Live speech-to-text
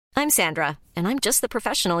I'm Sandra, and I'm just the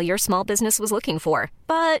professional your small business was looking for.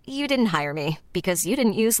 But you didn't hire me because you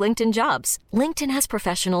didn't use LinkedIn Jobs. LinkedIn has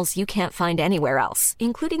professionals you can't find anywhere else,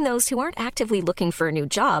 including those who aren't actively looking for a new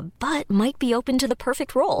job, but might be open to the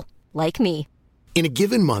perfect role, like me. In a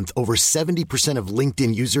given month, over 70% of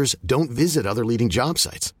LinkedIn users don't visit other leading job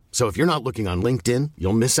sites. So if you're not looking on LinkedIn,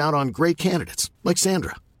 you'll miss out on great candidates like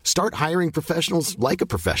Sandra. Start hiring professionals like a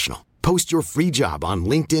professional. Post your free job on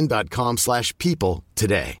linkedin.com/people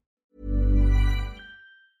today.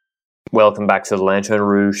 Welcome back to the Lanterne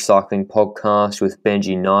Rouge Cycling Podcast with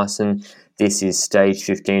Benji Nyssen. This is stage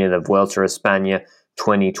 15 of the Vuelta a España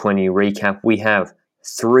 2020 recap. We have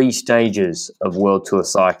 3 stages of World Tour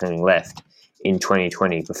cycling left in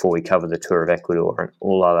 2020 before we cover the Tour of Ecuador and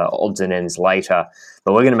all other odds and ends later.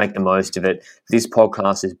 But we're going to make the most of it. This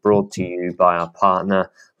podcast is brought to you by our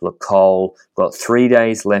partner, Le Col. We've got 3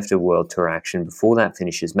 days left of World Tour action. Before that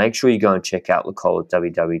finishes, make sure you go and check out Le Col at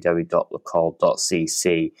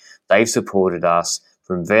www.lecol.cc. They've supported us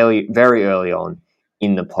from very, very early on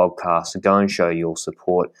in the podcast, so go and show your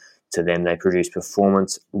support to them. They produce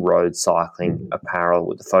performance road cycling apparel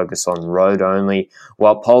with the focus on road only.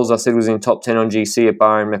 While Poles, I said, was in top 10 on GC at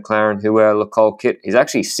Bahrain McLaren, who wear a Le Col kit. He's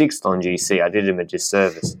actually 6th on GC. I did him a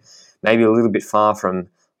disservice. Maybe a little bit far from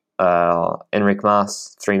Enric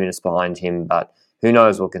Mas, 3 minutes behind him, but who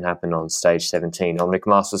knows what can happen on stage 17. Enric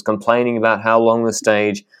Mas was complaining about how long the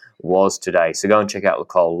stage was today. So go and check out Le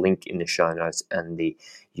Col, link in the show notes and the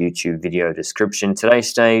YouTube video description. Today's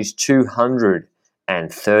stage,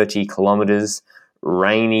 230 kilometers,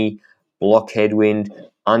 rainy, block headwind,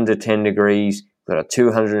 under 10 degrees. Got a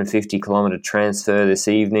 250 kilometer transfer this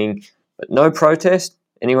evening, but no protest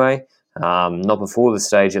anyway. Not before the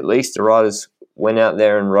stage, at least. The riders went out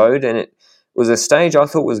there and rode, and it was a stage I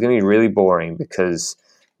thought was going to be really boring because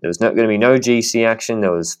there was going to be no GC action.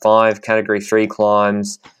 There was 5 Category 3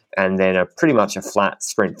 climbs and then pretty much a flat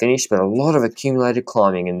sprint finish, but a lot of accumulated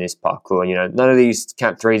climbing in this parkour. You know, none of these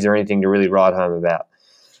Cap 3s are anything to really write home about.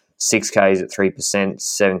 6Ks at 3%,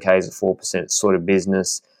 7Ks at 4% sort of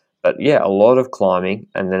business. But yeah, a lot of climbing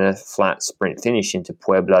and then a flat sprint finish into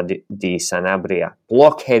Puebla de Sanabria.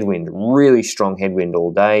 Block headwind, really strong headwind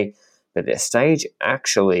all day, but the stage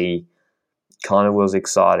actually kind of was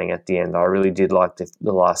exciting at the end. I really did like the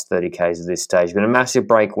last 30Ks of this stage. But a massive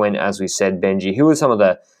break went, as we said, Benji. Who were some of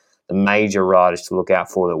the major riders to look out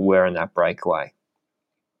for that were in that breakaway?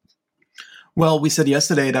 Well, we said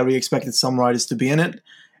yesterday that we expected some riders to be in it,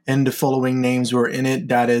 and the following names were in it.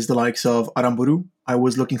 That is the likes of Aramburu. I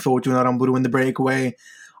was looking forward to an Aramburu in the breakaway.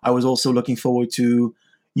 I was also looking forward to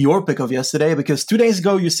your pick of yesterday, because 2 days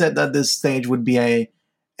ago you said that this stage would be a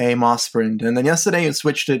mass sprint, and then yesterday you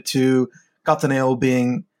switched it to Cataneo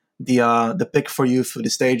being the pick for you for the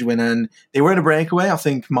stage win, and they were in a breakaway. I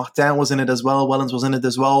think Martin was in it as well, Wellens was in it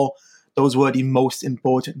as well. Those were the most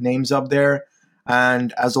important names up there,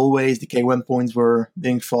 and as always, the K1 points were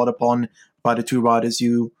being fought upon by the 2 riders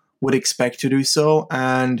you would expect to do so,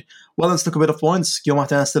 and Wellens took a bit of points. Guillaume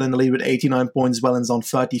Martin still in the lead with 89 points, Wellens on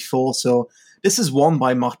 34, so this is won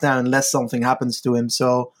by Martin unless something happens to him,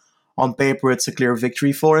 so on paper it's a clear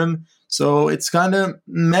victory for him. So it's kind of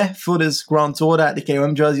meh for this Grand Tour that the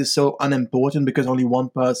KOM jersey is so unimportant because only one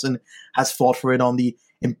person has fought for it on the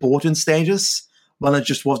important stages. Well, it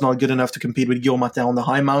just was not good enough to compete with Guillaume Martin on the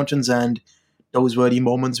high mountains, and those were the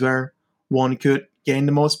moments where one could gain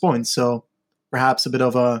the most points. So perhaps a bit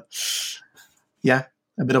of a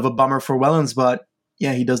bummer for Wellens, but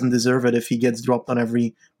yeah, he doesn't deserve it if he gets dropped on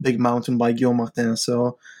every big mountain by Guillaume Martin.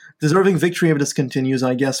 So deserving victory if this continues,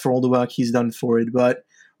 I guess, for all the work he's done for it. But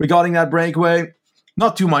regarding that breakaway,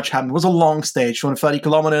 not too much happened. It was a long stage, 230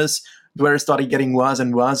 kilometers. The weather started getting worse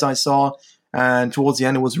and worse, I saw. And towards the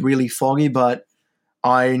end, it was really foggy. But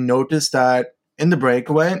I noticed that in the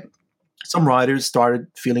breakaway, some riders started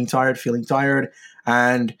feeling tired.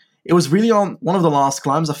 And it was really on one of the last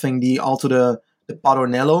climbs, I think, the Alto de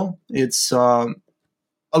Padronello. It's a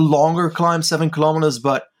longer climb, 7 kilometers,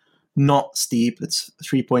 but not steep. It's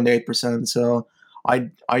 3.8%. So I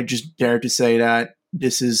just dare to say that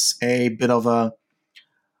this is a bit of a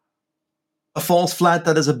false flat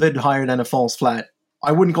that is a bit higher than a false flat.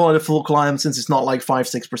 I wouldn't call it a full climb since it's not like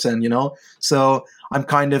 5-6%, you know? So I'm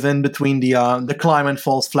kind of in between the climb and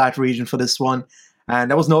false flat region for this one. And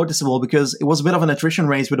that was noticeable because it was a bit of an attrition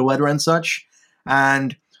race with the weather and such.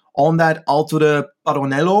 And on that Alto de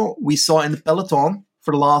Padronello, we saw in the peloton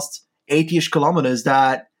for the last 80-ish kilometers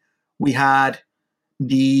that we had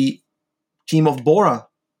the team of Bora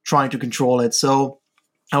trying to control it. So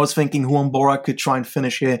I was thinking Juan Bora could try and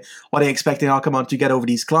finish here. What they expecting Ackermann to get over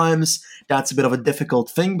these climbs. That's a bit of a difficult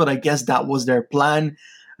thing, but I guess that was their plan.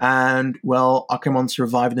 And, well, Ackermann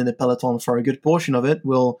survived in the peloton for a good portion of it.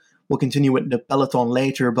 We'll continue with the peloton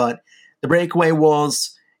later, but the breakaway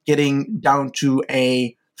was getting down to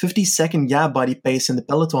a 50-second gap by the pace in the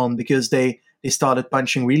peloton because they started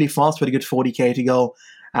punching really fast with a good 40k to go,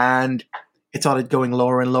 and it started going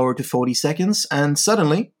lower and lower to 40 seconds. And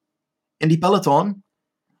suddenly, in the peloton,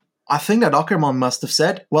 I think that Ackermann must have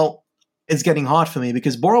said, well, it's getting hard for me,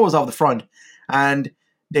 because Bora was off the front, and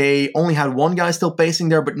they only had one guy still pacing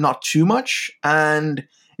there, but not too much. And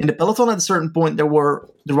in the peloton, at a certain point, there were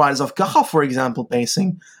the riders of Caja, for example,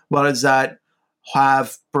 pacing, whereas that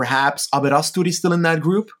have perhaps Aberasturi still in that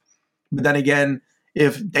group. But then again,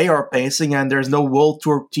 if they are pacing and there's no World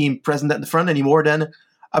Tour team present at the front anymore, then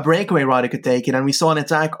a breakaway rider could take it. And we saw an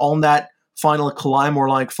attack on that final climb, or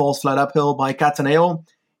like falls flat uphill, by Cataneo.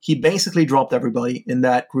 He basically dropped everybody in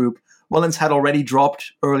that group. Wellens had already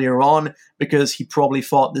dropped earlier on because he probably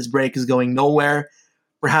thought this break is going nowhere.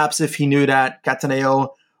 Perhaps if he knew that Cataneo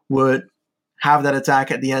would have that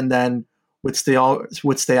attack at the end, then would stay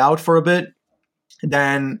out for a bit,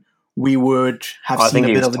 then we would have seen a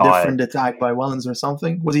bit of a different attack by Wellens or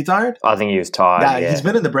something. Was he tired? I think he was tired. Yeah, he's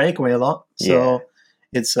been in the breakaway a lot, so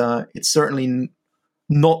it's certainly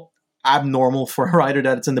not abnormal for a rider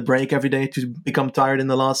that's in the break every day to become tired in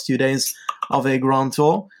the last 2 days of a Grand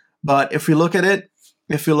Tour. But if we look at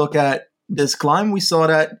this climb, we saw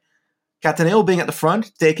that Cataneo being at the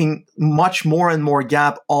front, taking much more and more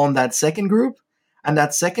gap on that second group, and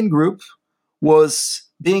that second group was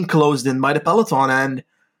being closed in by the peloton, and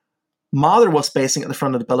Mahler was pacing at the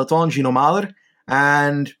front of the peloton, Gino Mahler,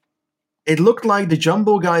 and it looked like the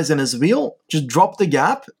jumbo guys in his wheel just dropped the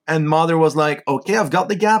gap, and Mahler was like, okay, I've got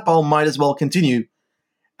the gap, I might as well continue.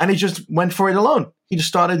 And he just went for it alone. He just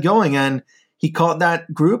started going, and he caught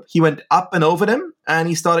that group, he went up and over them, and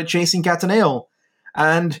he started chasing Cataneo.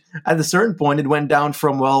 And at a certain point, it went down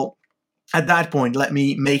from, well, at that point, let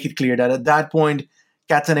me make it clear that at that point,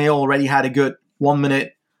 Cataneo already had a good 1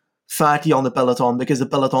 minute 30 on the peloton, because the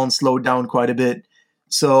peloton slowed down quite a bit.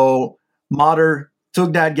 So Mahler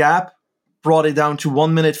took that gap, brought it down to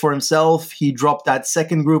 1 minute for himself. He dropped that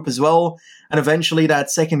second group as well. And eventually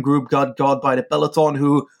that second group got by the peloton,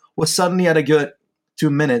 who was suddenly at a good 2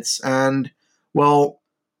 minutes. And, well,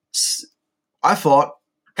 I thought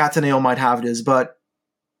Cataneo might have this, but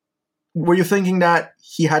were you thinking that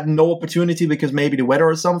he had no opportunity because maybe the weather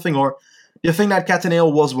or something? Or do you think that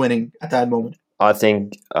Cataneo was winning at that moment? I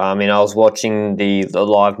think, I was watching the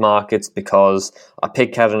live markets because I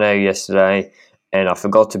picked Cataneo yesterday and I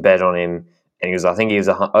forgot to bet on him. And I think he was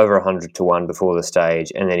over 100 to 1 before the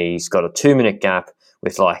stage. And then he's got a 2 minute gap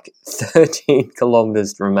with like 13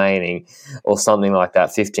 kilometers remaining or something like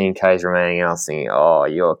that, 15 Ks remaining. And I was thinking, oh,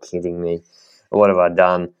 you're kidding me. What have I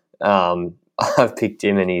done? I've picked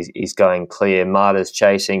him and he's going clear. Marta's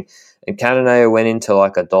chasing. And Cataneo went into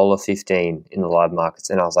like $1.15 in the live markets.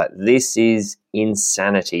 And I was like, this is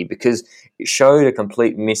insanity, because it showed a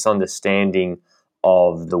complete misunderstanding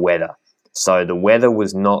of the weather. So the weather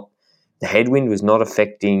was not, the headwind was not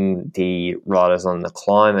affecting the riders on the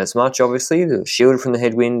climb as much, obviously. They were shielded from the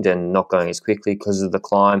headwind and not going as quickly because of the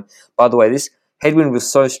climb. By the way, this headwind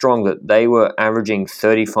was so strong that they were averaging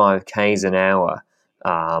 35 Ks an hour,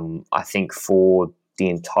 I think, for the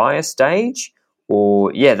entire stage.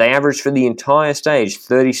 They averaged for the entire stage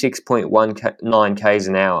 36.19 Ks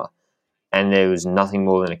an hour. And there was nothing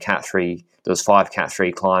more than a Cat 3. There was 5 Cat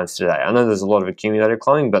 3 climbs today. I know there's a lot of accumulated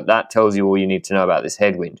climbing, but that tells you all you need to know about this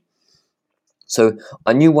headwind. So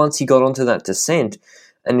I knew once he got onto that descent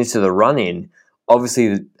and into the run-in,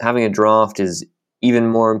 obviously having a draft is even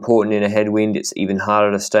more important in a headwind. It's even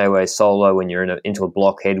harder to stay away solo when you're into a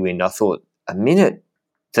block headwind. I thought a minute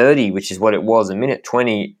 30, which is what it was, a minute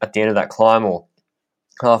 20 at the end of that climb, or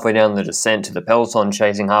halfway down the descent to the peloton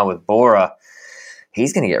chasing hard with Bora,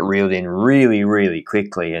 he's going to get reeled in really, really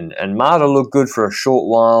quickly. And Marta looked good for a short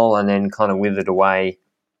while and then kind of withered away.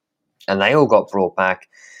 And they all got brought back.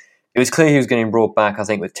 It was clear he was getting brought back, I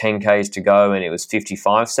think, with 10 Ks to go, and it was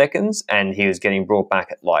 55 seconds. And he was getting brought back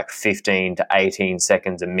at like 15 to 18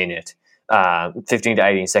 seconds a minute. 15 to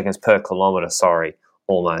 18 seconds per kilometre,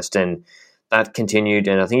 almost. And that continued.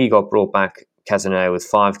 And I think he got brought back, Cataneo, with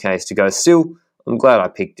 5 Ks to go. Still, I'm glad I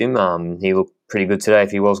picked him. He looked pretty good today.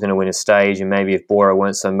 If he was going to win a stage, and maybe if Bora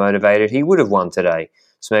weren't so motivated, he would have won today.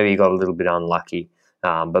 So maybe he got a little bit unlucky.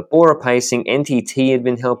 But Bora pacing, NTT had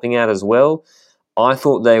been helping out as well. I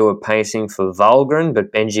thought they were pacing for Valgren,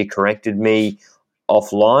 but Benji corrected me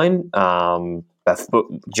offline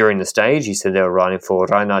during the stage. He said they were riding for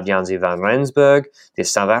Reinhard Janzi van Rensburg, the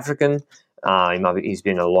South African. He's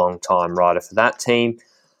been a long-time rider for that team.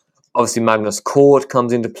 Obviously, Magnus Cort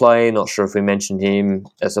comes into play. Not sure if we mentioned him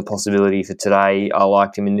as a possibility for today. I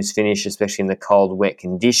liked him in this finish, especially in the cold, wet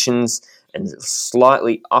conditions. And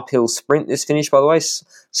slightly uphill sprint this finish, by the way.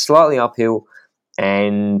 Slightly uphill,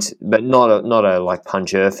 but not a like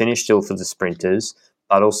puncher finish, still for the sprinters,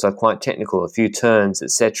 but also quite technical. A few turns,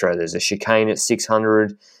 etc. There's a chicane at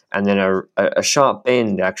 600, and then a sharp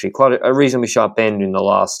bend, actually, quite a reasonably sharp bend in the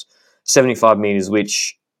last 75 meters,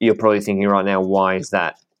 which you're probably thinking right now, why is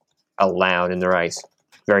that allowed in the race?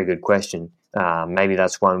 Very good question. Maybe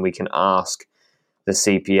that's one we can ask the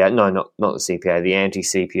CPA. No, not the CPA, the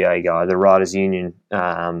anti-CPA guy, the Riders Union,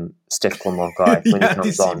 Steph Clement guy, when he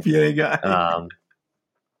comes on. Guy.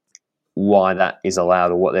 Why that is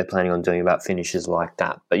allowed or what they're planning on doing about finishes like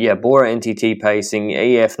that. But yeah, Bora NTT pacing,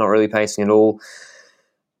 EF not really pacing at all.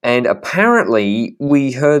 And apparently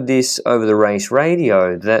we heard this over the race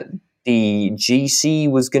radio that the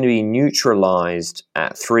GC was going to be neutralised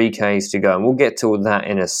at 3Ks to go. And we'll get to that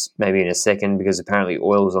maybe in a second, because apparently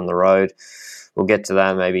oil was on the road. We'll get to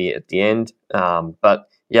that maybe at the end. But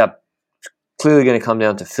yeah, clearly going to come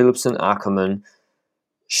down to Philipsen, Ackermann,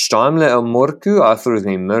 Steimler or Mørkøv. I thought it was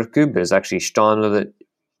going to be Mørkøv, but it's actually Steimler that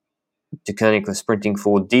De Koning was sprinting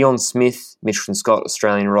for. Dion Smith, Michelin Scott,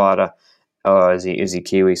 Australian rider. Is he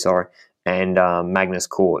Kiwi, sorry. And Magnus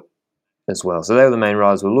Cort as well. So they were the main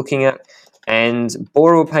riders we're looking at. And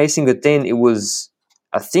Bora were pacing, but then it was,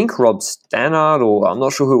 I think, Rob Stannard, or I'm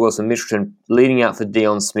not sure who it was from Michelin, leading out for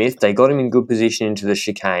Dion Smith. They got him in good position into the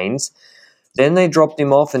chicanes. Then they dropped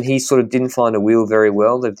him off, and he sort of didn't find a wheel very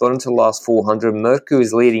well. They've got him to the last 400. Mørkøv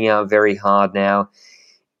is leading out very hard now,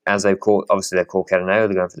 as they've caught Cataneo.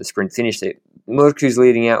 They're going for the sprint finish. Mørkøv's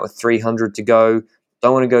leading out with 300 to go.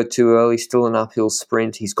 Don't want to go too early. Still an uphill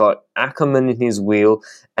sprint. He's got Ackermann in his wheel.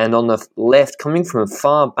 And on the left, coming from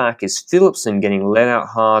far back, is Philipsen getting led out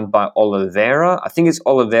hard by Oliveira. I think it's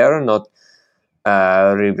Oliveira, not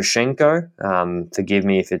Rybachenko. Forgive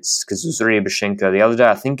me if it's because it was Rybachenko the other day.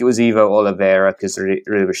 I think it was Ivo Oliveira because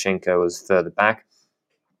Rybachenko was further back.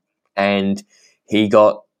 And he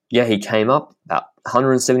came up about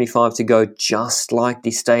 175 to go, just like the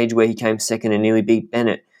stage where he came second and nearly beat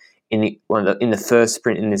Bennett in the first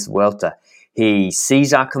sprint in this Vuelta. He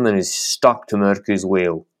sees Ackermann is stuck to Mørkøv's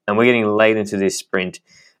wheel, and we're getting late into this sprint.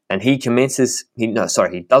 And he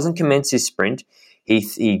doesn't commence his sprint.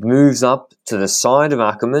 He moves up to the side of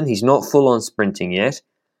Ackermann. He's not full on sprinting yet.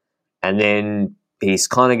 And then he's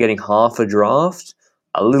kind of getting half a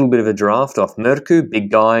little bit of a draft off Mørkøv,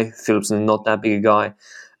 big guy. Philipsen, not that big a guy.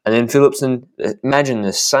 And then Philipsen, imagine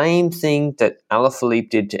the same thing that Alaphilippe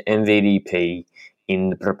did to MVDP in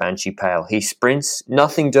the Propanchi Pale. He sprints,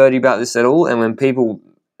 nothing dirty about this at all. And when people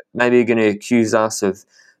maybe are going to accuse us of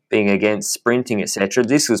being against sprinting, etc.,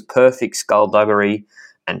 this was perfect skullduggery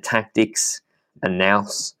and tactics and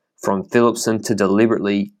nous from Philipsen to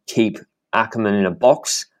deliberately keep Ackermann in a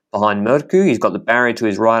box behind Mørkøv. He's got the barrier to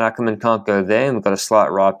his right. Ackermann can't go there, and we've got a slight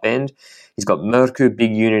right bend. He's got Mørkøv,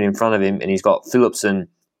 big unit in front of him, and he's got Philipsen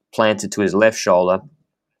planted to his left shoulder.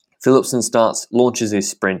 Philipsen launches his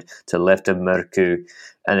sprint to the left of Mørkøv,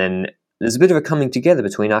 and then there's a bit of a coming together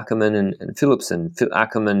between Ackermann and Philipsen.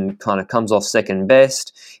 Ackermann kind of comes off second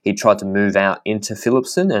best. He tried to move out into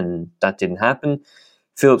Philipsen, and that didn't happen.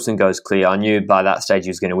 Philipsen goes clear. I knew by that stage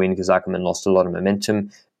he was going to win because Ackermann lost a lot of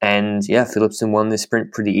momentum. And yeah, Philipsen won this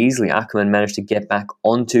sprint pretty easily. Ackermann managed to get back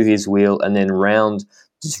onto his wheel and then round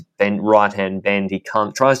this right-hand bend. He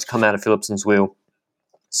tries to come out of Philipsen's wheel,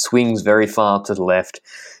 swings very far to the left,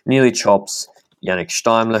 nearly chops Yannick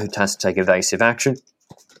Steimler, who has to take evasive action.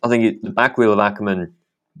 I think the back wheel of Ackermann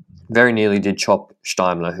very nearly did chop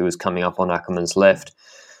Steimler, who was coming up on Ackermann's left.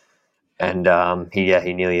 And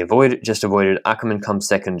he nearly avoided. Ackermann comes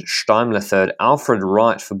second, Steimler third, Alfred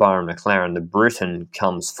Wright for Byron McLaren, the Briton,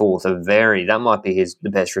 comes fourth. That might be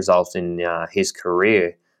the best result in his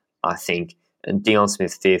career, I think. And Dion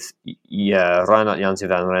Smith fifth, Reinhard Janse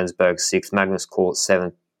van Rensburg sixth, Magnus Cort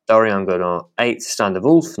seventh, Dorian Godin eighth, Stan de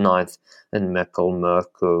Wolf ninth, and Mikkel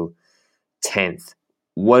Mørkøv 10th.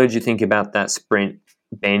 What did you think about that sprint,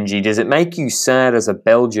 Benji? Does it make you sad as a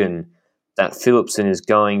Belgian that Philipsen is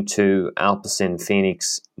going to Alpecin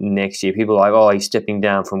Phoenix next year? People are like, he's stepping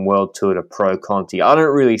down from World Tour to Pro Conti. I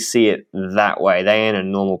don't really see it that way. They ain't a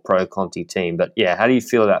normal Pro Conti team. But yeah, how do you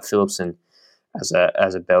feel about Philipsen as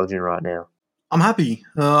a Belgian right now? I'm happy.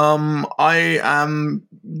 I'd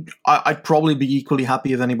probably be equally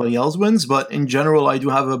happy if anybody else wins, but in general, I do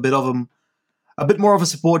have a bit more of a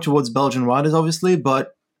support towards Belgian riders, obviously,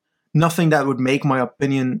 but nothing that would make my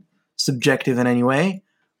opinion subjective in any way.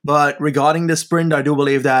 But regarding the sprint, I do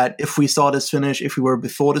believe that if we saw this finish, if we were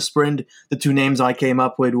before the sprint, the two names I came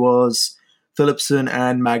up with was Philipsen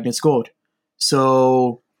and Magnus Gaard.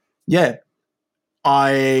 So, yeah,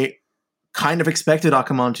 I kind of expected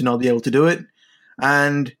Ackermann to not be able to do it.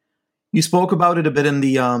 And you spoke about it a bit in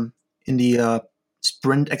the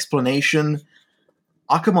sprint explanation.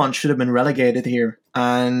 Ackermann should have been relegated here,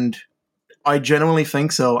 and I genuinely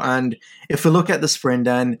think so. And if we look at the sprint,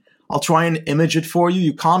 then I'll try and image it for you.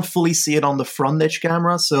 You can't fully see it on the front edge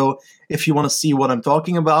camera, so if you want to see what I'm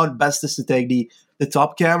talking about, best is to take the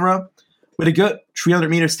top camera. With a good 300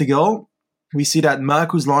 meters to go, we see that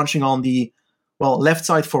Markou's launching on the left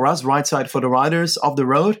side for us, right side for the riders of the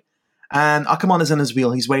road. And Ackermann is in his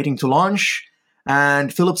wheel. He's waiting to launch. And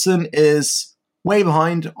Philipsen is way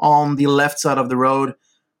behind on the left side of the road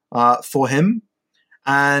for him.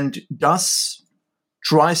 And thus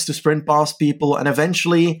tries to sprint past people and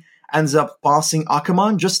eventually ends up passing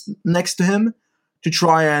Ackermann just next to him to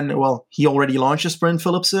try and, he already launched a sprint,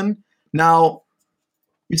 Philipsen. Now,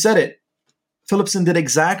 you said it. Philipsen did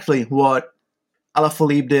exactly what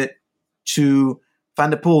Alaphilippe did to Van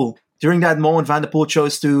der Poel. During that moment, Van der Poel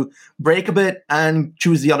chose to brake a bit and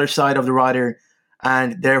choose the other side of the rider,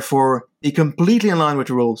 and therefore be completely in line with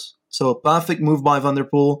the rules. So perfect move by Van der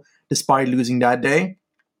Poel, despite losing that day.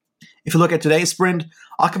 If you look at today's sprint,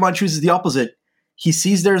 Ackermann chooses the opposite. He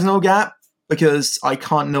sees there's no gap because I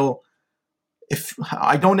can't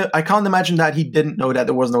imagine that he didn't know that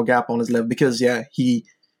there was no gap on his left because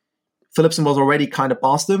Philipsen was already kind of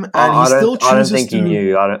past him, and he still chooses to... I don't think he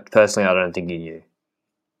knew. I don't think he knew.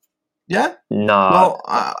 Yeah? No. Well,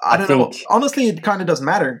 I don't know. Honestly, it kind of doesn't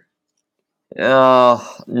matter. No,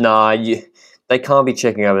 they can't be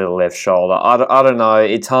checking over the left shoulder. I don't know.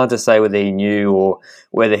 It's hard to say whether he knew or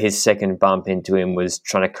whether his second bump into him was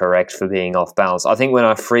trying to correct for being off balance. I think when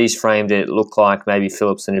I freeze-framed it, it looked like maybe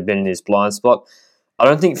Philipsen had been in his blind spot. I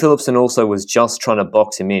don't think Philipsen also was just trying to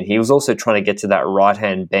box him in. He was also trying to get to that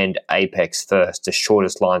right-hand bend apex first, the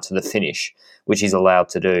shortest line to the finish, which he's allowed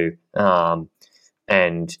to do.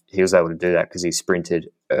 And he was able to do that because he sprinted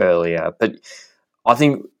earlier. But I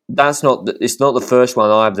think it's not the first one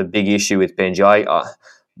I have the big issue with, Benji.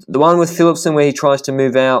 The one with Philipsen where he tries to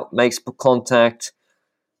move out, makes contact,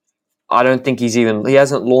 I don't think he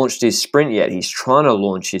hasn't launched his sprint yet. He's trying to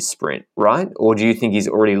launch his sprint, right? Or do you think he's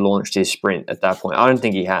already launched his sprint at that point? I don't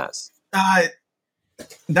think he has.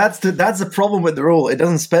 That's the problem with the rule. It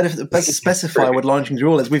doesn't specify what launching the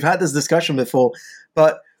rule is. We've had this discussion before.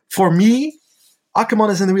 But for me, Ackermann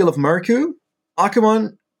is in the wheel of Markou.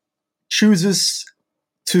 Ackermann chooses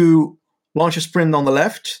to launch a sprint on the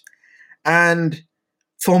left. And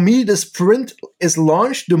for me, the sprint is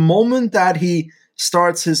launched the moment that he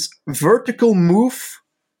starts his vertical move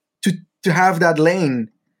to have that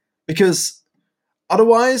lane. Because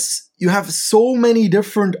otherwise, you have so many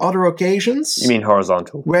different other occasions. You mean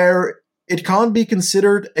horizontal? Where it can't be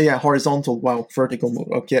considered horizontal. Wow, vertical move.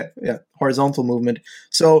 Okay, horizontal movement.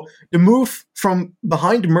 So the move from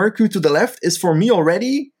behind Markou to the left is for me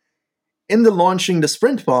already in the launching the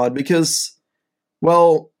sprint pod because,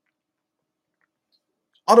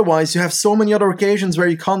 otherwise you have so many other occasions where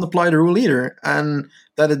you can't apply the rule either, and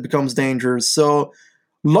that it becomes dangerous. So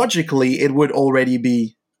logically, it would already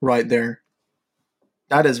be right there.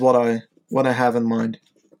 That is what I have in mind.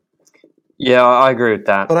 Yeah, I agree with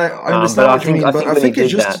that. But I understand what you mean. I think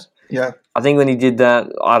it's just... Yeah. I think when he did that,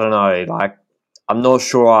 I don't know, I'm not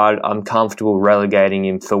sure I'm comfortable relegating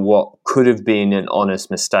him for what could have been an honest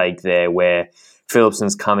mistake there where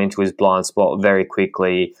Philipsen's come into his blind spot very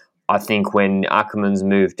quickly. I think when Ackermann's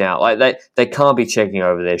moved out, they can't be checking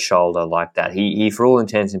over their shoulder like that. He for all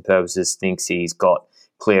intents and purposes, thinks he's got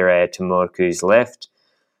clear air to Markou's left.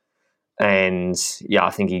 And, I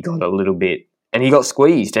think he got a little bit... And he got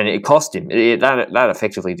squeezed, and it cost him. That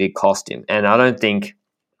effectively did cost him. And I don't think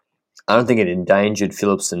it endangered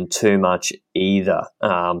Philipsen too much either.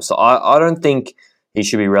 So I don't think he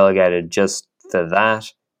should be relegated just for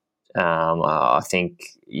that. I think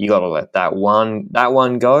you got to let that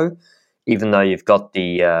one go, even though you've got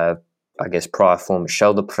the prior form of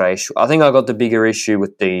shoulder pressure. I think I got the bigger issue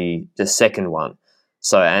with the second one.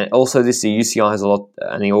 So, and also the UCI has a lot,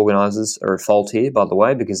 and the organisers are at fault here, by the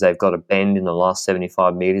way, because they've got a bend in the last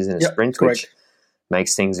 75 metres in a sprint, correct. Which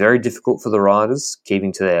makes things very difficult for the riders,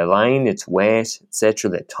 keeping to their lane. It's wet, etc.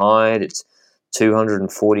 They're tired. It's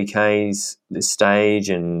 240 Ks this stage,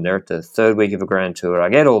 and they're at the third week of a Grand Tour. I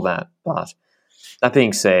get all that, but that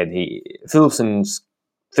being said,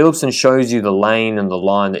 Philipsen shows you the lane and the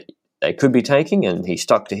line that they could be taking, and he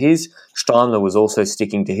stuck to his. Steimler was also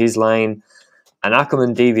sticking to his lane. And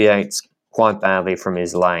Ackermann deviates quite badly from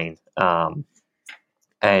his lane. And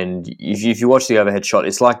if you watch the overhead shot,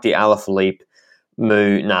 it's like the Alaphilippe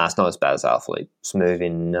move. Nah, it's not as bad as Alaphilippe's move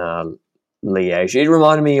in Liège. It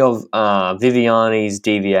reminded me of Viviani's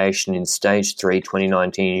deviation in Stage 3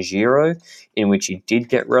 2019 Giro, in which he did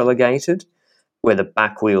get relegated, where the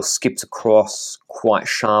back wheel skips across quite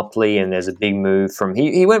sharply and there's a big move from...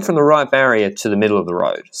 He went from the right barrier to the middle of the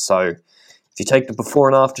road. So if you take the before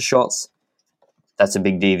and after shots, that's a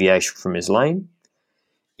big deviation from his lane.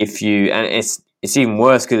 And it's even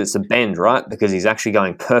worse because it's a bend, right? Because he's actually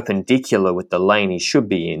going perpendicular with the lane he should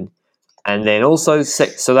be in. And then also,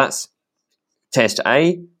 so that's test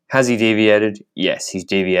A. Has he deviated? Yes, he's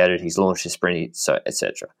deviated. He's launched a sprint, so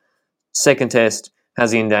etc. Second test,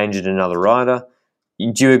 has he endangered another rider?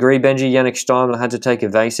 Do you agree, Benji? Yannick Steimler had to take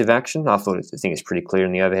evasive action? I think it's pretty clear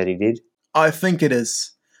in the overhead he did. I think it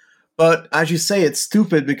is. But as you say, it's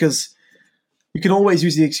stupid because you can always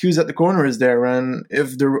use the excuse that the corner is there, and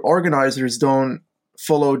if the organizers don't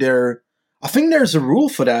follow their... I think there's a rule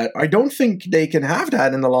for that. I don't think they can have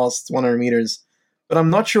that in the last 100 meters. But I'm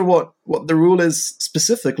not sure what the rule is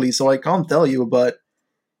specifically, so I can't tell you. But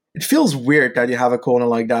it feels weird that you have a corner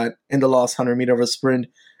like that in the last 100 meter of a sprint,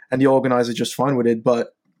 and the organizer just fine with it.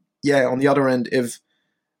 But yeah, on the other end, if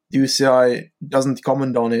the UCI doesn't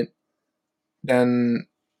comment on it, then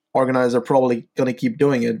organizers are probably going to keep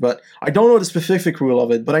doing it. But I don't know the specific rule of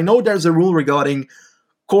it. But I know there's a rule regarding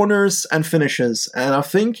corners and finishes. And I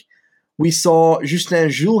think we saw Justin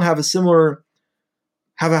Jules have a similar...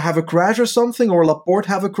 have a crash or something, or Laporte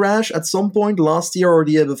have a crash at some point last year or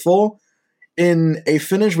the year before in a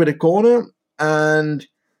finish with a corner. And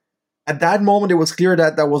at that moment, it was clear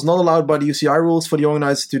that that was not allowed by the UCI rules for the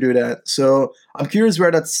organizers to do that. So I'm curious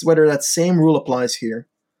whether that same rule applies here.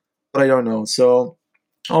 But I don't know. So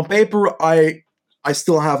on paper, I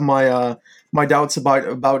still have my doubts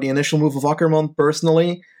about the initial move of Ackermann.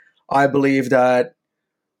 Personally, I believe that,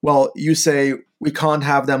 well, you say we can't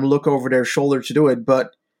have them look over their shoulder to do it,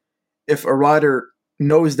 but if a rider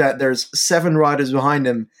knows that there's 7 riders behind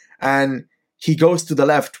him and he goes to the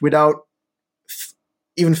left without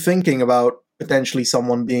even thinking about potentially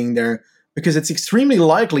someone being there, because it's extremely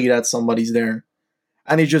likely that somebody's there,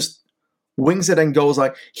 and he just wings it and goes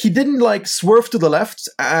like... He didn't like swerve to the left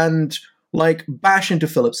and like bash into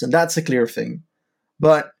Philipsen. That's a clear thing.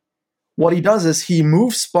 But what he does is he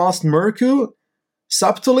moves past Mercu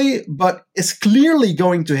subtly, but is clearly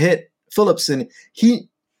going to hit Philipsen.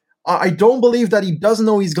 I don't believe that he doesn't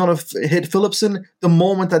know he's going to hit Philipsen the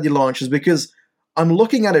moment that he launches, because I'm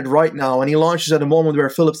looking at it right now, and he launches at a moment where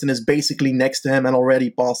Philipsen is basically next to him and already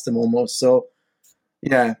past him almost. So,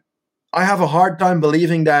 yeah, I have a hard time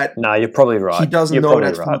believing that. No, you're probably right. He doesn't you're know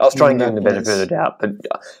probably that. Right. I was trying to give him the benefit of the doubt,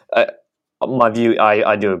 but my view,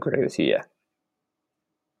 I do agree with you, yeah.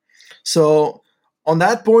 So, on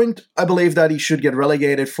that point, I believe that he should get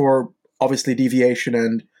relegated for, obviously, deviation.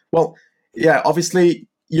 And, well, yeah, obviously,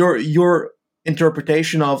 your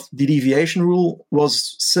interpretation of the deviation rule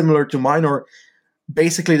was similar to mine, or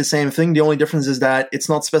basically the same thing. The only difference is that it's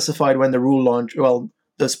not specified when the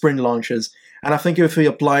sprint launches. And I think if we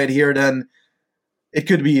apply it here, then it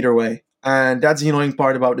could be either way. And that's the annoying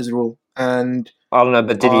part about this rule. And I don't know,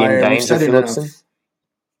 but did he endanger Philipsen?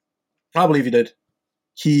 I believe he did.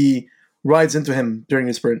 He rides into him during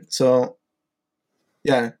the sprint. So,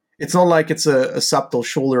 yeah, it's not like it's a subtle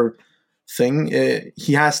shoulder thing.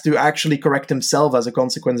 He has to actually correct himself as a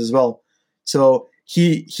consequence as well. So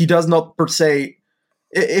he does not per se...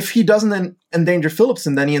 If he doesn't endanger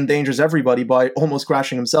Philipsen, then he endangers everybody by almost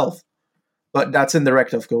crashing himself. But that's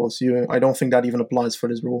indirect, of course. I don't think that even applies for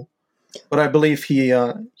this rule. But I believe he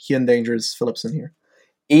endangers Philipsen here.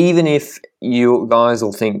 Even if you guys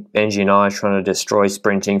will think Benji and I are trying to destroy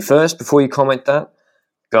sprinting, first, before you comment that,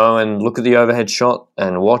 go and look at the overhead shot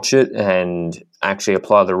and watch it and actually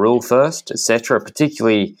apply the rule first, etc.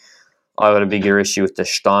 Particularly, I got a bigger issue with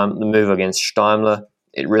the move against Steimler.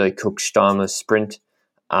 It really cooked Steimler's sprint.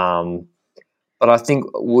 But I think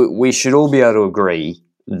we should all be able to agree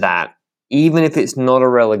that even if it's not a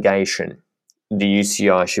relegation, the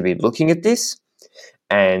UCI should be looking at this.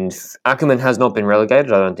 And Ackermann has not been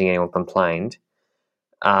relegated. I don't think anyone complained.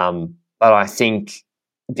 But I think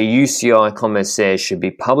the UCI commissaire should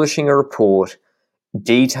be publishing a report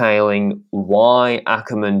detailing why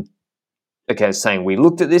Ackermann, saying we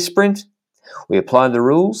looked at this sprint, we applied the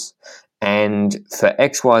rules, and for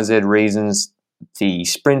XYZ reasons, the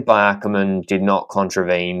sprint by Ackermann did not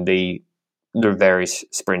contravene the various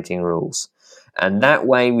sprinting rules. And that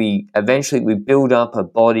way we build up a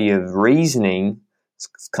body of reasoning.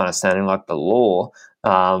 It's kind of sounding like the law.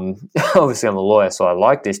 Obviously I'm a lawyer, so I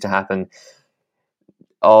like this to happen,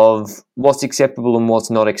 of what's acceptable and what's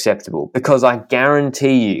not acceptable. Because I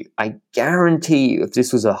guarantee you, if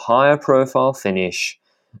this was a higher profile finish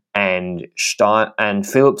and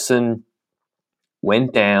Philipsen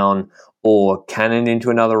went down, or cannoned into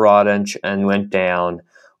another rider and went down,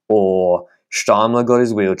 or Steimler got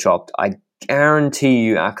his wheel chopped, I guarantee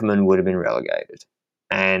you Ackermann would have been relegated.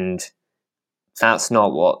 And that's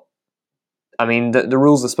not what... I mean, the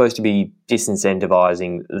rules are supposed to be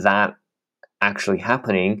disincentivizing that actually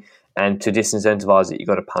happening, and to disincentivize it, you've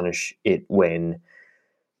got to punish it when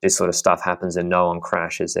this sort of stuff happens and no one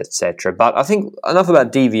crashes, etc. But I think enough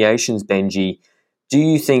about deviations, Benji. Do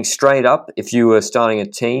you think straight up, if you were starting a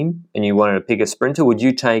team and you wanted to pick a sprinter, would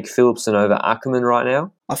you take Philipsen over Ackermann right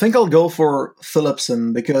now? I think I'll go for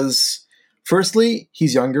Philipsen because, firstly,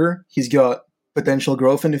 he's younger. He's got potential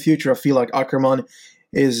growth in the future. I feel like Ackermann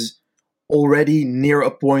is already near a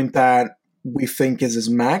point that we think is his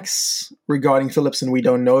max. Regarding Philipsen, we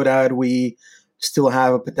don't know that. We still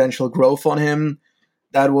have a potential growth on him.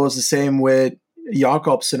 That was the same with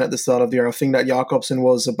Jakobsen at the start of the year. I think that Jakobsen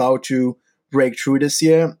was about to break through this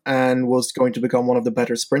year and was going to become one of the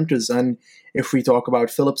better sprinters. And if we talk about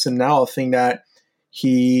Philipsen now, I think that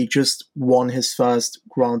he just won his first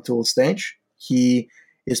Grand Tour stage. He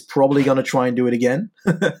is probably going to try and do it again,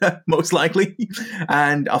 most likely.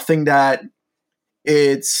 And I think that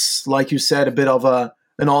it's, like you said, a bit of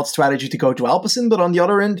an odd strategy to go to Alpecin. But on the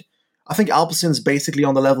other end, I think Alpecin's basically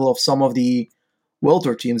on the level of some of the World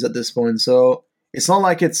Tour teams at this point. So it's not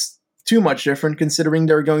like it's too much different, considering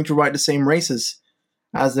they're going to ride the same races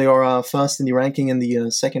as they are first in the ranking and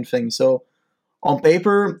the second thing. So on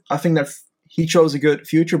paper, I think that he chose a good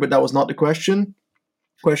future, but that was not the question.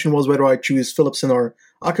 The question was whether I choose Philipsen or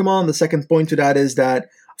Ackermann. The second point to that is that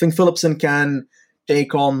I think Philipsen can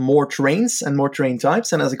take on more terrains and more terrain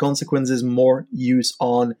types, and as a consequence is more use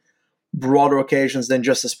on broader occasions than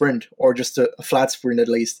just a sprint, or just a flat sprint at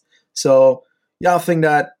least. So yeah, I think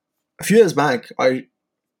that a few years back, I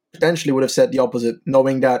potentially would have said the opposite,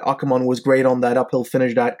 knowing that Ackermann was great on that uphill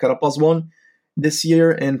finish that Carapaz won this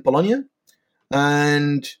year in Polonia.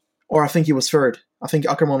 Or I think he was third. I think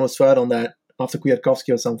Ackermann was third on that after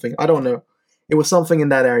Kwiatkowski or something. I don't know. It was something in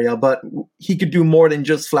that area, but he could do more than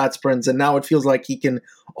just flat sprints, and now it feels like he can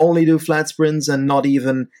only do flat sprints and not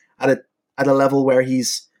even at a level where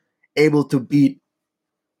he's able to beat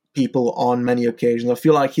people on many occasions. I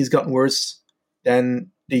feel like he's gotten worse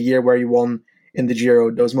than the year where he won in the Giro,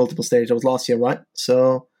 those multiple stages. That was last year, right?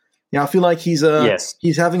 So yeah, I feel like he's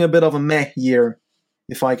having a bit of a meh year,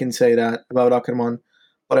 if I can say that about Ackermann.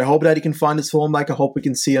 But I hope that he can find his form back. I hope we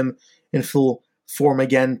can see him in full form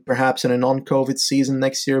again, perhaps in a non-COVID season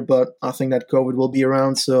next year. But I think that COVID will be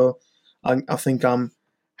around, so I think I'm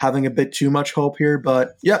having a bit too much hope here.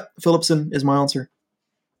 But yeah, Philipsen is my answer.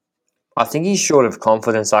 I think he's short of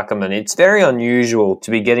confidence, Ackermann. It's very unusual to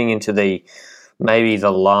be getting into maybe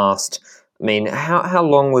the last... I mean, how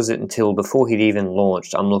long was it until before he'd even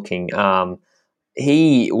launched? I'm looking.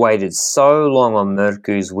 He waited so long on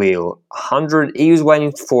Merku's wheel. He was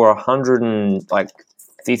waiting for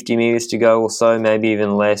 150 meters to go or so, maybe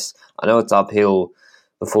even less. I know it's uphill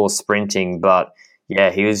before sprinting, but yeah,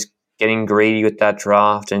 he was getting greedy with that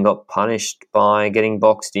draft and got punished by getting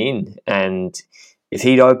boxed in. And if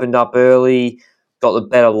he'd opened up early, got the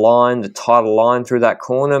better line, the tighter line through that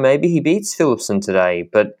corner, maybe he beats Philipsen today.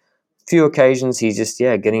 But few occasions he's just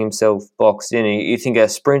getting himself boxed in. You think a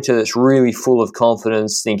sprinter that's really full of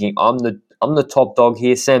confidence, thinking I'm the top dog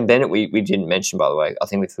here. Sam Bennett, we didn't mention, by the way, I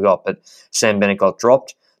think we forgot, but Sam Bennett got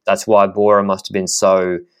dropped. That's why Bora must have been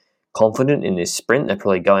so confident in this sprint. They're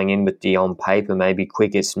probably going in with the on paper maybe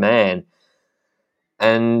quickest man.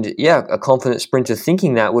 And yeah, a confident sprinter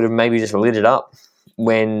thinking that would have maybe just lit it up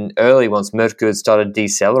once Merku had started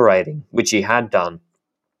decelerating, which he had done.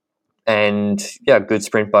 And yeah, good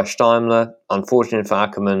sprint by Steimler. Unfortunate for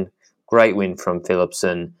Ackermann. Great win from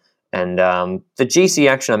Philipsen. And the GC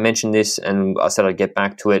action, I mentioned this and I said I'd get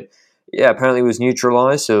back to it. Yeah, apparently it was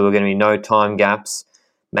neutralised, so there were going to be no time gaps.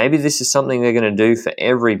 Maybe this is something they're going to do for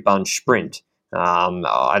every bunch sprint.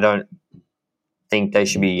 I don't think they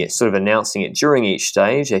should be sort of announcing it during each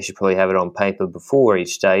stage. They should probably have it on paper before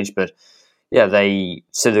each stage, but yeah, they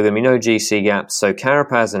said there were going to be no GC gaps. So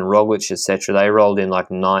Carapaz and Roglic, etc., they rolled in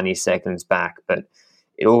like 90 seconds back, but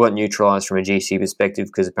it all got neutralised from a GC perspective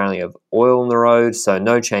because apparently of oil on the road, so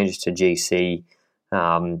no changes to GC.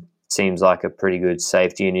 Seems like a pretty good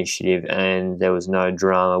safety initiative, and there was no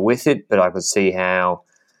drama with it, but I could see how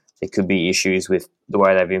there could be issues with the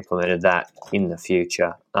way they've implemented that in the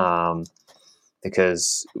future.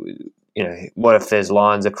 Because... what if there's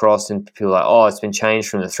lines across and people are like, it's been changed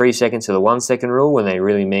from the 3 second to the 1 second rule, when they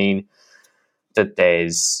really mean that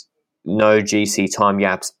there's no GC time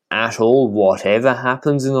gaps at all, whatever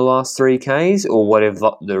happens in the last 3Ks, or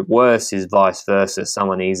whatever. The worst is vice versa.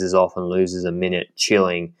 Someone eases off and loses a minute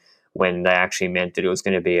chilling when they actually meant that it was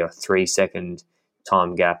going to be a 3-second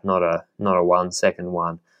time gap, not a 1 second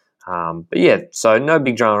one. But yeah, so no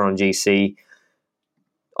big drama on GC.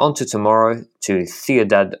 On to tomorrow, to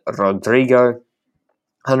Ciudad Rodrigo,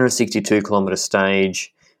 162-kilometre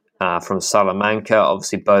stage from Salamanca.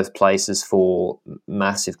 Obviously, both places for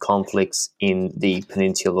massive conflicts in the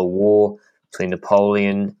Peninsular War between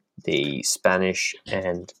Napoleon, the Spanish,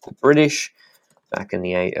 and the British back in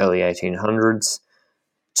the early 1800s.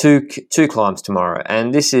 Two climbs tomorrow,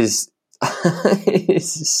 and this is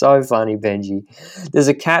this is so funny, Benji. There's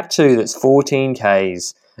a Cat 2 that's 14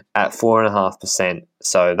 Ks at 4.5%.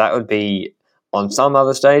 So that would be, on some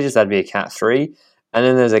other stages, that'd be a Cat 3. And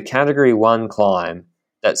then there's a Category 1 climb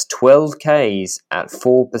that's 12 Ks at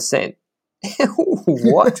 4%.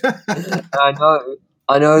 What?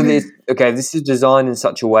 I know this. Okay, this is designed in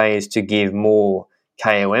such a way as to give more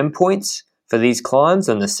KOM points for these climbs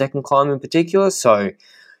and the second climb in particular. So,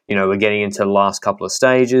 we're getting into the last couple of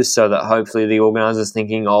stages so that hopefully the organisers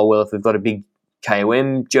thinking, oh, well, if we've got a big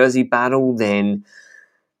KOM jersey battle, then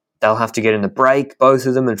they'll have to get in the break, both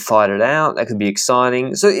of them, and fight it out. That could be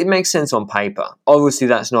exciting. So it makes sense on paper. Obviously,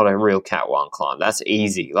 that's not a real Cat 1 climb. That's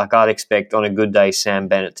easy. Like, I'd expect on a good day Sam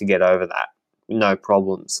Bennett to get over that. No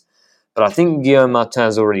problems. But I think Guillaume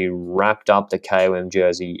Martin's already wrapped up the KOM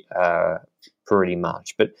jersey pretty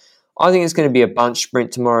much. But I think it's going to be a bunch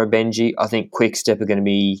sprint tomorrow, Benji. I think Quick-Step are going to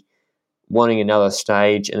be wanting another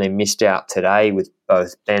stage, and they missed out today with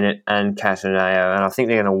both Bennett and Cataneo, and I think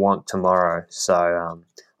they're going to want tomorrow. So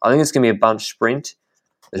I think it's going to be a bunch sprint.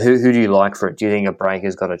 But who do you like for it? Do you think a break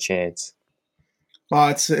has got a chance?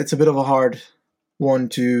 It's a bit of a hard one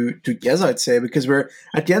to guess, I'd say, because we're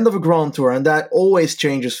at the end of a Grand Tour, and that always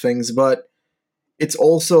changes things, but it's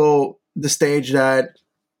also the stage that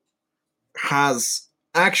has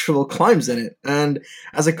actual climbs in it. And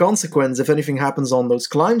as a consequence, if anything happens on those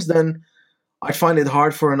climbs, then I find it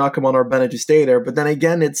hard for an Ackermann or Bennett to stay there. But then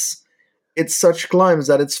again, it's such climbs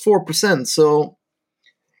that it's 4%, so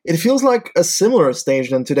it feels like a similar stage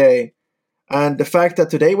than today. And the fact that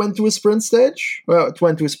today went to a sprint stage, well, it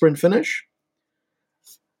went to a sprint finish.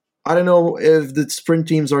 I don't know if the sprint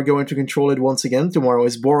teams are going to control it once again tomorrow.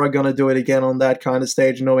 Is Bora going to do it again on that kind of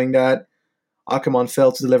stage, knowing that Ackermann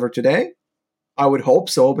failed to deliver today? I would hope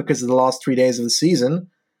so, because of the last 3 days of the season.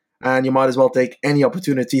 And you might as well take any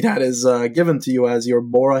opportunity that is given to you as your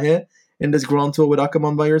Bora here in this Grand Tour with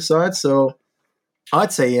Ackermann by your side. So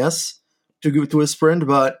I'd say yes to go to a sprint,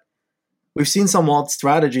 but we've seen some odd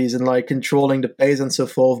strategies in like controlling the pace and so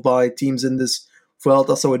forth by teams in this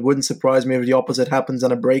Vuelta, so it wouldn't surprise me if the opposite happens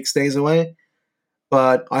and a break stays away.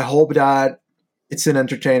 But I hope that it's an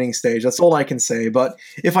entertaining stage. That's all I can say. But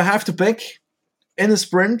if I have to pick in a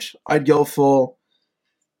sprint, I'd just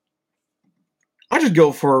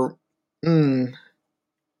go for I'm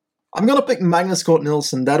gonna pick Magnus Cort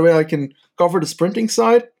Nielsen. That way I can cover the sprinting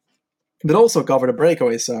side, but also cover the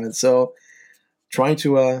breakaway side. So trying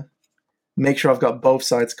to make sure I've got both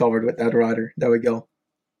sides covered with that rider. There we go.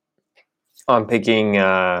 I'm picking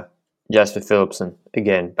Jasper Philipsen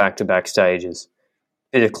again, back-to-back stages.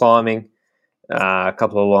 Bit of climbing, a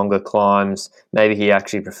couple of longer climbs. Maybe he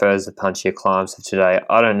actually prefers the punchier climbs of today.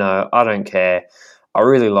 I don't know. I don't care. I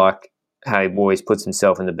really like how he always puts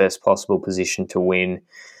himself in the best possible position to win.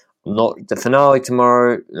 Not the finale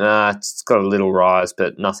tomorrow. It's got a little rise,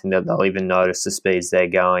 but nothing that they'll even notice the speeds they're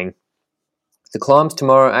going. The climbs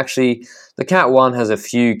tomorrow, actually, the Cat 1 has a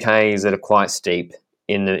few Ks that are quite steep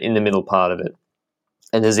in the middle part of it,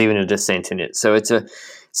 and there's even a descent in it. So it's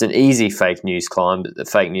an easy fake news climb, but the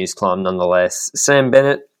fake news climb nonetheless. Sam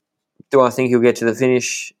Bennett, do I think he'll get to the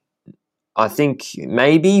finish? I think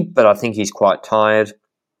maybe, but I think he's quite tired.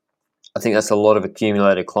 I think that's a lot of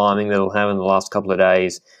accumulated climbing that he'll have in the last couple of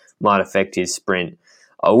days. Might affect his sprint.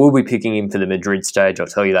 I will be picking him for the Madrid stage, I'll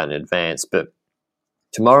tell you that in advance, but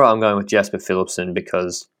tomorrow I'm going with Jasper Philipsen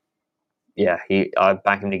because, I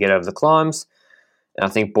back him to get over the climbs. And I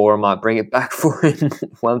think Bora might bring it back for him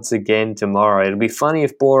once again tomorrow. It'll be funny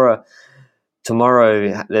if Bora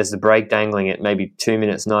tomorrow, there's the break dangling at maybe 2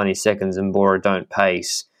 minutes, 90 seconds and Bora don't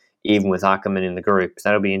pace, even with Ackermann in the group.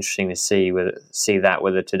 That'll be interesting to see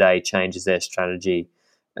whether today changes their strategy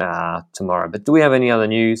tomorrow. But do we have any other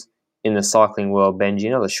news in the cycling world, Benji?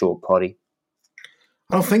 Another short potty.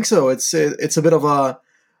 I don't think so. It's a bit of a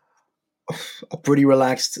pretty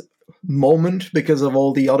relaxed moment because of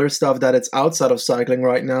all the other stuff that it's outside of cycling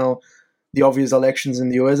right now, the obvious elections in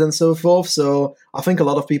the US and so forth. So I think a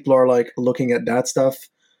lot of people are like looking at that stuff.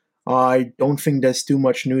 I don't think there's too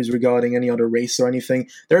much news regarding any other race or anything.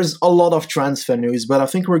 There's a lot of transfer news, but I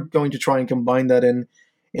think we're going to try and combine that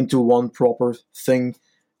into one proper thing.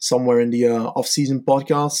 somewhere in the off-season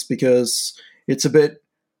podcasts, because it's a bit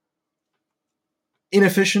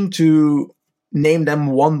inefficient to name them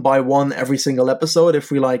one by one every single episode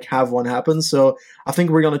if we like have one happen. So I think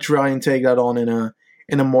we're gonna try and take that on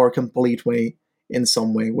in a more complete way, in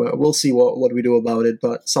some way. We'll see what we do about it,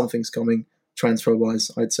 but something's coming transfer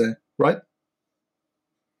wise, I'd say, right?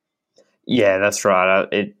 Yeah, that's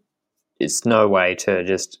right. It's no way to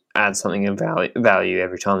just add something of value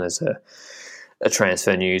every time there's a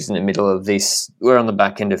transfer news in the middle of this. We're on the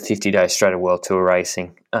back end of 50 days straight of World Tour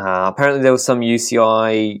racing. Apparently there was some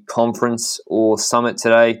UCI conference or summit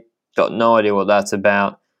today. Got no idea what that's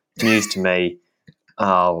about. News to me.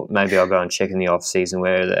 Maybe I'll go and check in the off-season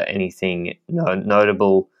whether anything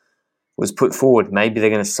notable was put forward. Maybe they're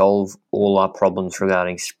going to solve all our problems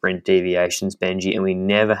regarding sprint deviations, Benji, and we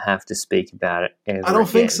never have to speak about it ever I don't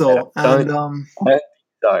think so. I don't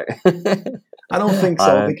think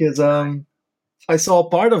so because I saw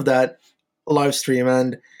part of that live stream,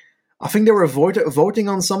 and I think they were voting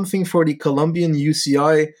on something for the Colombian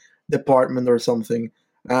UCI department or something.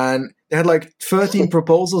 And they had like 13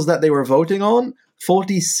 proposals that they were voting on.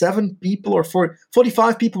 47 people or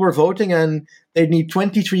 45 people were voting, and they'd need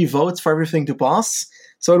 23 votes for everything to pass.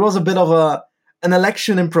 So it was a bit of an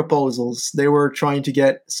election in proposals. They were trying to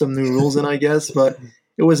get some new rules in, I guess, but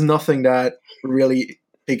it was nothing that really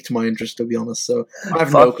piqued my interest, to be honest. So I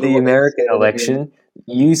have no clue. The American election,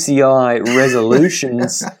 UCI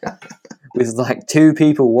resolutions with like 2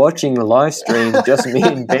 people watching the live stream, just me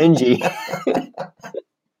and Benji.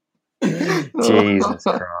 Jesus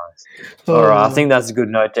Christ. All right, I think that's a good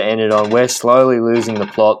note to end it on. We're slowly losing the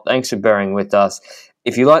plot. Thanks for bearing with us.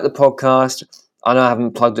 If you like the podcast, I know I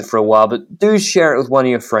haven't plugged it for a while, but do share it with one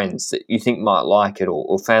of your friends that you think might like it,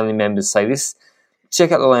 or family members. Say this,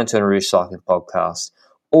 check out the Lanterne Rouge Cycling Podcast,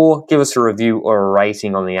 or give us a review or a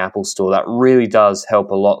rating on the Apple Store. That really does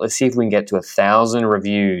help a lot. Let's see if we can get to 1,000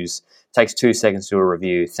 reviews. It takes 2 seconds to do a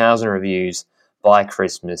review. 1,000 reviews by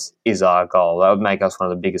Christmas is our goal. That would make us one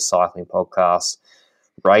of the biggest cycling podcasts,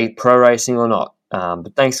 pro racing or not.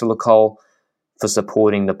 But thanks to Lacole for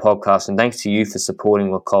supporting the podcast, and thanks to you for supporting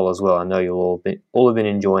Lacole as well. I know you'll all have been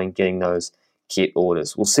enjoying getting those kit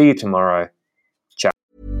orders. We'll see you tomorrow. Ciao.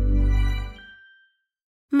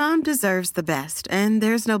 Mom deserves the best, and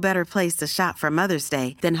there's no better place to shop for Mother's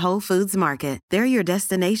Day than Whole Foods Market. They're your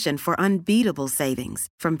destination for unbeatable savings,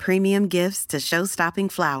 from premium gifts to show-stopping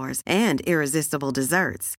flowers and irresistible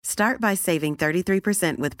desserts. Start by saving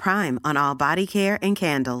 33% with Prime on all body care and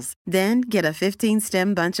candles. Then get a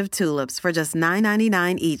 15-stem bunch of tulips for just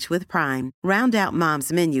 $9.99 each with Prime. Round out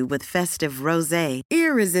Mom's menu with festive rosé,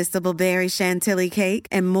 irresistible berry chantilly cake,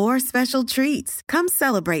 and more special treats. Come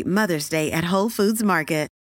celebrate Mother's Day at Whole Foods Market.